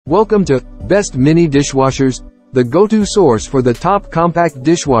Welcome to Best Mini Dishwashers, the go-to source for the top compact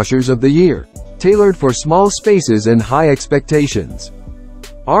dishwashers of the year, tailored for small spaces and high expectations.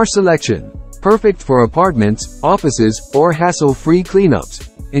 Our selection, perfect for apartments, offices, or hassle-free cleanups,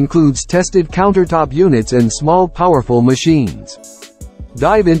 includes tested countertop units and small powerful machines.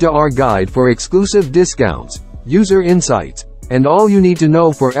 Dive into our guide for exclusive discounts, user insights, and all you need to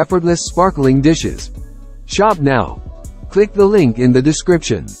know for effortless sparkling dishes. Shop now. Click the link in the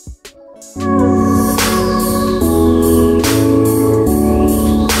description.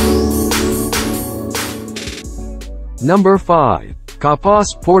 Number 5. Kapos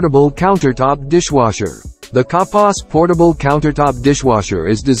Portable Countertop Dishwasher. The Kapos Portable Countertop Dishwasher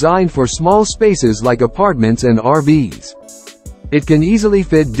is designed for small spaces like apartments and RVs. It can easily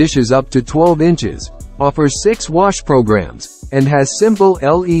fit dishes up to 12 inches, offers 6 wash programs, and has simple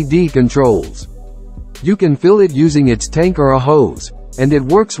LED controls. You can fill it using its tank or a hose, and it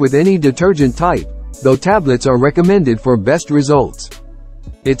works with any detergent type, though tablets are recommended for best results.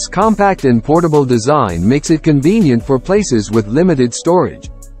 Its compact and portable design makes it convenient for places with limited storage.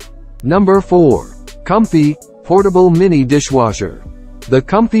 Number 4. Comfy Portable Mini Dishwasher. The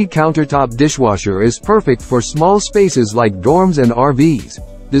Comfy Countertop Dishwasher is perfect for small spaces like dorms and RVs,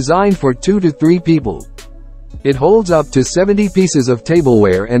 designed for 2 to 3 people. It holds up to 70 pieces of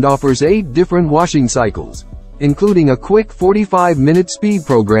tableware and offers 8 different washing cycles, including a quick 45-minute speed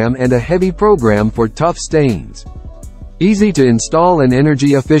program and a heavy program for tough stains. Easy to install and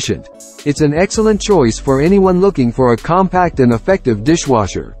energy efficient, it's an excellent choice for anyone looking for a compact and effective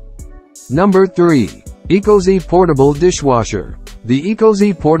dishwasher. Number 3. Ecozy Portable Dishwasher. The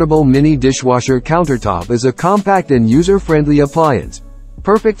Ecozy Portable Mini Dishwasher Countertop is a compact and user-friendly appliance,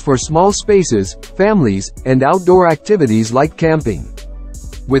 perfect for small spaces, families, and outdoor activities like camping.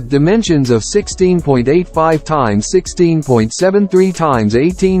 With dimensions of 16.85 x 16.73 x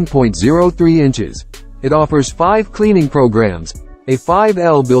 18.03 inches, it offers 5 cleaning programs, a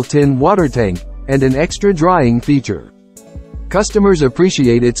 5L built-in water tank, and an extra drying feature. Customers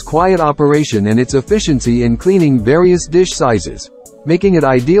appreciate its quiet operation and its efficiency in cleaning various dish sizes, making it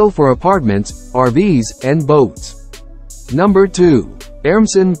ideal for apartments, RVs, and boats. Number 2.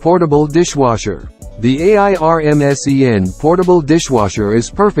 Hermsen Portable Dishwasher. The Hermsen Portable Dishwasher is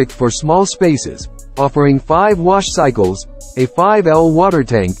perfect for small spaces, offering 5 wash cycles, a 5L water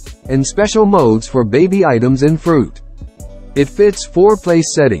tank, and special modes for baby items and fruit. It fits 4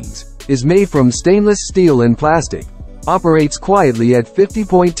 place settings, is made from stainless steel and plastic, operates quietly at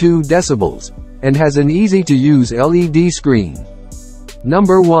 50.2 decibels, and has an easy-to-use LED screen.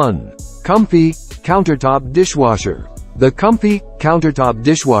 Number 1. Comfy Countertop Dishwasher. The Comfy Countertop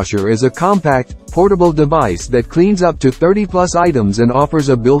Dishwasher is a compact, portable device that cleans up to 30+ items and offers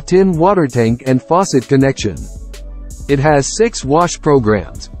a built-in water tank and faucet connection. It has 6 wash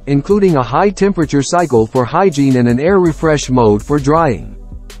programs, including a high-temperature cycle for hygiene and an air refresh mode for drying.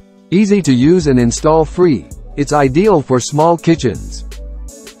 Easy to use and install free, it's ideal for small kitchens.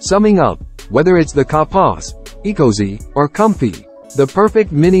 Summing up, whether it's the Kapos, Ecozy, or Comfy, the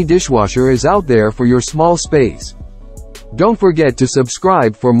perfect mini dishwasher is out there for your small space. Don't forget to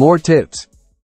subscribe for more tips.